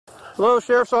Hello,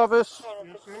 Sheriff's Office.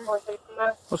 Yes,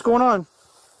 What's going on?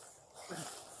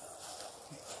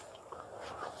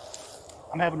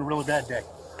 I'm having a really bad day.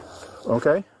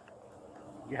 Okay.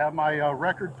 You have my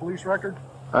record, police record?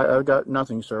 I got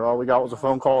nothing, sir. All we got was a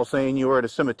phone call saying you were at a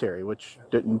cemetery, which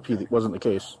wasn't the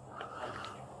case.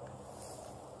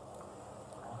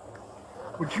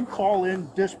 Would you call in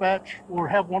dispatch or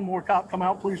have one more cop come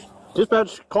out, please?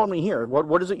 Dispatch called me here.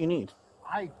 What is it you need?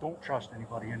 I don't trust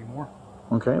anybody anymore.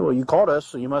 Okay, well, you called us,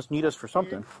 so you must need us for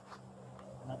something. And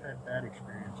I've had bad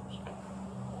experiences.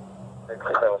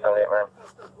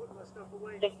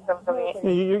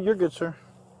 You're good, sir.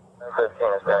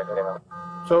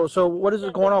 So what is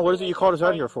it going on? What is it you called us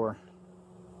out here for?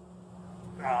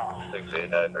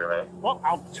 Well,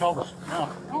 I'll tell this. No,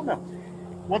 I don't know.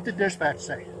 What did dispatch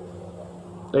say?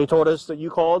 They told us that you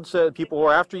called, said people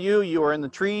were after you, you were in the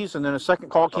trees, and then a second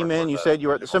call came in, you said you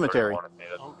were at the cemetery. Okay.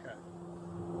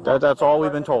 That's all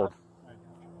we've been told.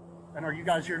 And are you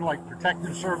guys here to, like, protect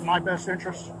and serve my best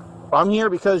interests? I'm here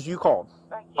because you called.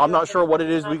 I'm not sure what it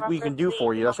is we can do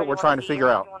for you. That's what we're trying to figure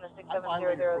out. I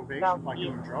violated probation by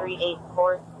doing drugs.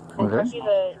 Okay.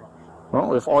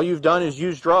 Well, if all you've done is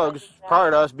use drugs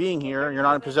prior to us being here, you're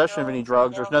not in possession of any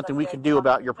drugs, there's nothing we can do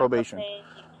about your probation.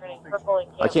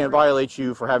 I can't violate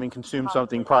you for having consumed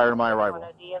something prior to my arrival.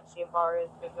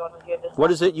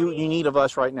 What is it you need of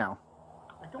us right now?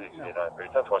 I don't know.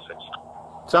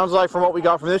 Sounds like from what we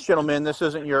got from this gentleman, this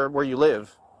isn't where you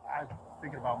live. I'm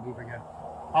thinking about moving in.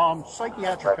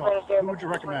 Psychiatric help. Who would you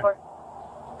recommend?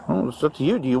 Well, it's up to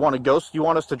you. Do you want to go? Do you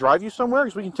want us to drive you somewhere?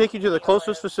 Because we can take you to the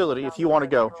closest facility if you want to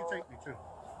go. Who would you take me to?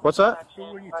 What's that? Who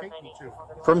will you take me to?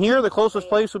 From here, the closest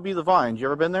place would be the Vines. You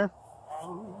ever been there?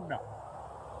 No.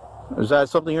 Is that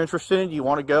something you're interested in? Do you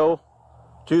want to go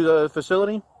to the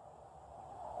facility?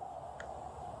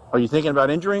 Are you thinking about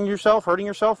injuring yourself, hurting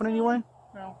yourself in any way?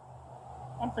 No.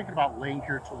 I'm thinking about laying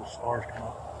here till the stars come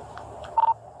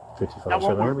up.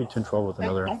 55-7. We're be 10-12 with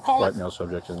another white male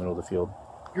subject in the middle of the field.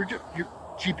 Your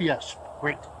GPS.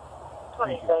 Great.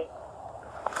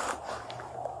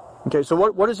 Okay, so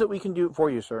what is it we can do for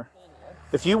you, sir?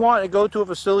 If you want to go to a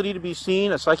facility to be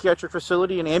seen, a psychiatric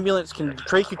facility, an ambulance can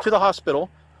take you to the hospital.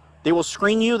 They will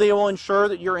screen you. They will ensure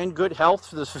that you're in good health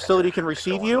so the facility can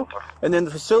receive you. And then the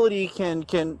facility you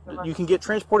can get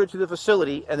transported to the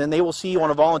facility, and then they will see you on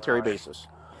a voluntary basis.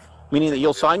 Meaning that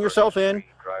you'll sign yourself in,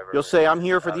 you'll say, I'm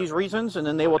here for these reasons, and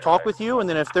then they will talk with you. And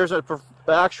then if there's an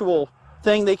actual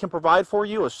thing they can provide for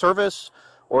you, a service,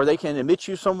 or they can admit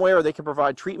you somewhere, or they can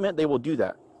provide treatment, they will do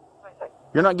that.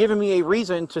 You're not giving me a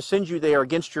reason to send you there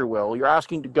against your will. You're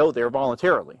asking to go there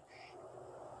voluntarily.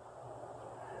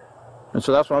 And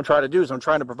so that's what I'm trying to do, is I'm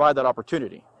trying to provide that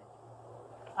opportunity.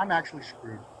 I'm actually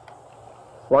screwed.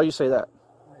 Why do you say that?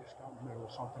 I just got in the middle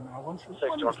of something now.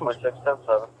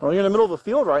 Well, you're in the middle of a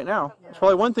field right now. That's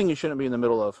probably one thing you shouldn't be in the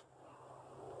middle of.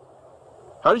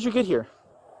 How did you get here?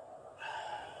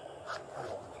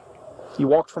 You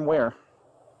walked from where?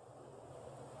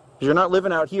 Because you're not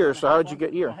living out here, so how did you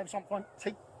get here? Have some fun.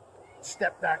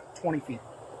 Step back 20 feet.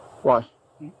 Why?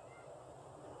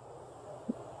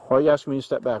 Why are you asking me to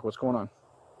step back? What's going on?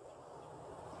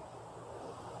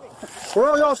 Where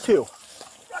are we off to?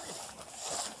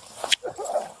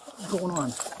 What's going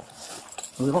on?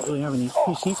 We don't really have any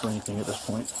PC for anything at this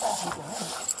point.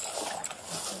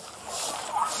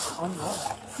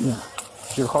 Yeah.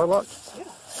 Is your car locked? Yeah.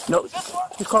 No.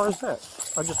 Whose car is that?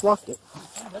 I just locked it.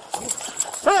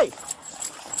 Hey!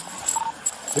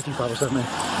 5507, man.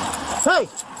 Hey!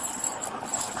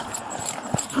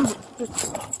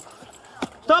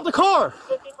 Stop the car!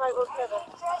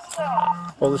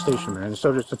 5507. Hold the station, man. The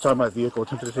subject's inside my vehicle.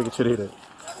 Attempted to take it today.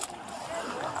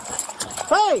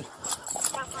 Hey!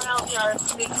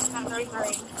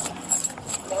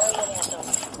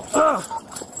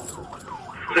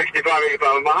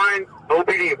 6585 behind.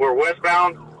 OPD, we're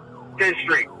westbound 10th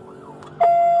Street.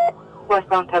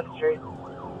 Westbound 10th Street.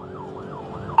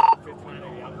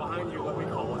 I'm behind you, what we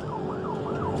call it.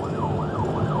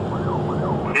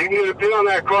 You can get a pin on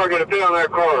that car, get a pin on that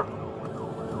car.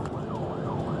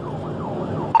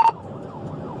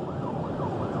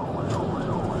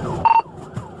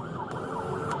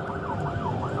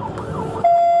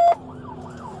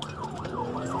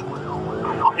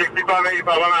 $65.85,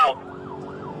 I'm out.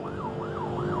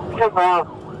 Wow.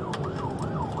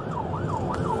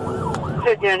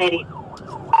 5980.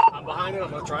 I'm behind it,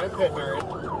 I'm gonna try and pit, Marion.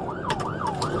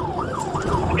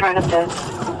 I'm trying to pit.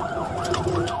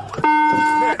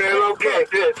 NOK,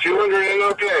 pit, 200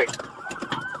 NOK.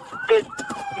 Pit,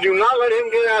 do not let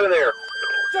him get out of there.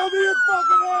 Tell me your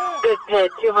fucking ass! Pit,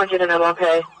 pit, 200 and I'm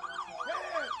okay.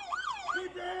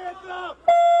 Keep your hands up!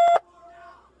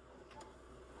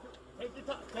 Take your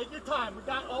time. Take your time. We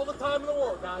got all the time in the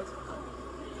world, guys.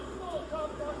 Open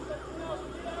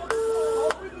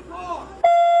the door.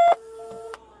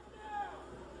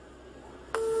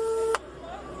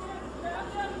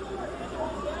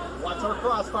 Watch our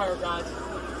crossfire, guys.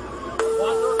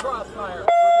 Watch our crossfire.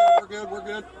 We're good. We're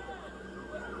good.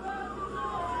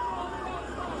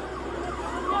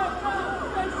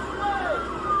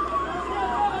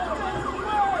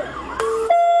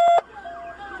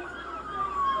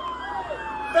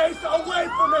 Face away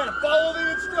from him. Follow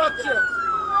the instructions.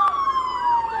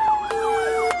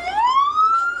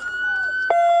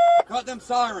 Cut them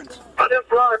sirens. Cut in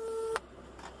front.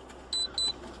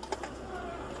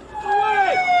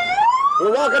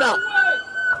 We're walking out.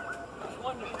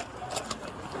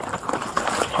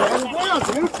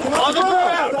 On the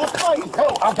ground!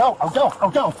 I'll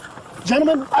go.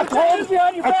 Gentlemen, I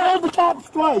told the cops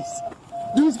twice.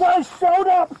 These guys showed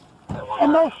up,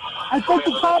 and I think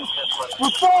the cops were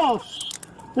false.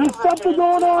 There's something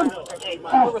going on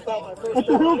at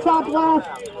the Hilltop Lounge.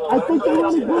 I think they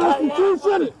want to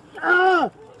prostitution.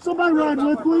 Somebody ride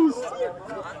with, please.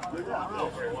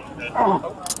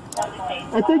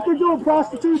 I think they're doing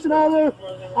prostitution out there.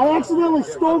 I accidentally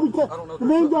stole the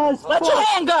main guy's Let your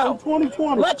hand go! in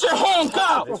 2020. Let your hand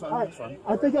go!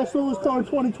 I think I stole his car in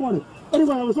 2020.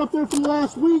 Anyway, I was up there for the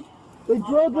last week. They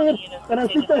drove in, and I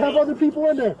think they have other people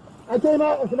in there. I came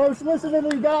out and I was listening to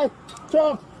the guy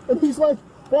talk, and he's like,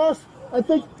 "Boss, I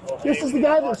think this is the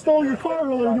guy that stole your car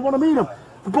earlier. You want to meet him?"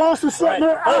 The boss was sitting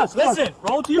there. Listen,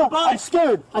 roll to your butt. I'm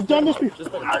scared. I've done this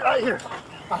before. Right here.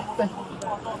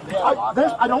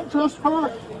 I don't trust her.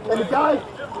 And the guy.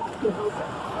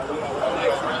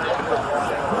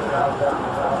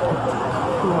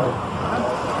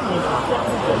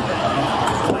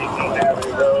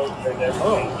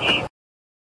 Oh.